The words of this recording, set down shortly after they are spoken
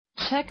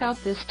Check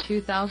out this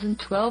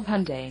 2012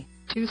 Hyundai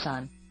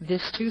Tucson.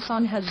 This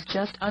Tucson has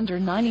just under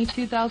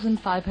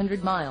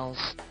 92,500 miles.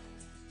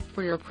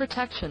 For your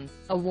protection,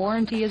 a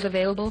warranty is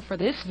available for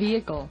this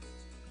vehicle.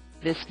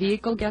 This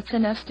vehicle gets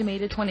an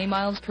estimated 20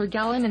 miles per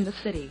gallon in the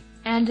city,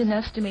 and an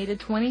estimated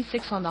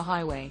 26 on the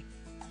highway,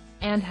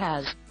 and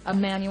has a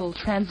manual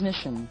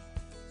transmission.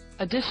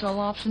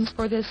 Additional options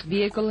for this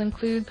vehicle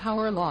include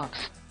power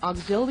locks,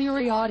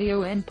 auxiliary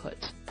audio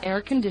input, air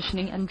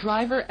conditioning and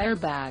driver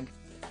airbag.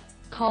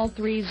 Call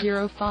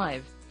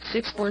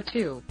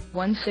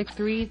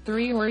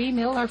 305-642-1633 or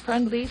email our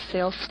friendly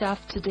sales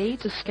staff today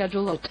to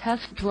schedule a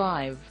test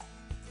drive.